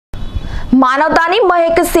માનવતાની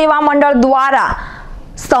મહેક સેવા મંડળ દ્વારા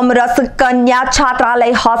સમરસ કન્યા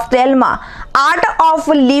છાત્રાલય હોસ્ટેલમાં આર્ટ ઓફ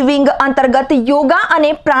લિવિંગ અંતર્ગત યોગા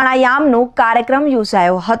અને પ્રાણાયામનો કાર્યક્રમ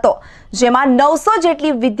યોજાયો હતો, જેમાં 900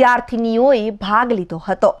 જેટલી વિદ્યાર્થીનીઓએ ભાગ લીધો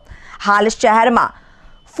હતો। હાલ શહેરમાં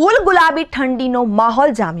ફૂલ ગુલાબી ઠંડીનો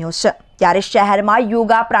માહોલ જામ્યો છે, ત્યારે શહેરમાં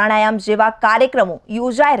યોગા પ્રાણાયામ જેવા કાર્યક્રમો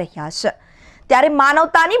યોજાઈ રહ્યા છે। ત્યારે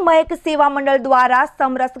માનવતાની મહેક સેવા મંડળ દ્વારા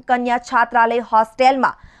સમરસ કન્યા છાત્રાલય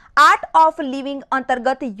હોસ્ટેલમાં આર્ટ ઓફ લિવિંગ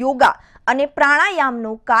અંતર્ગત યોગા અને પ્રાણાયામનો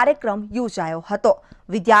કાર્યક્રમ યોજાયો હતો।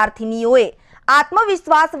 વિદ્યાર્થીનીઓએ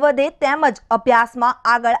આત્મવિશ્વાસ વધે તેમજ અભ્યાસમાં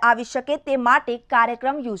આગળ આવી શકે તે માટે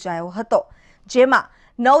કાર્યક્રમ યોજાયો હતો, જેમાં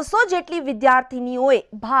 900 જેટલી વિદ્યાર્થીનીઓએ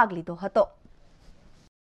ભાગ લીધો હતો।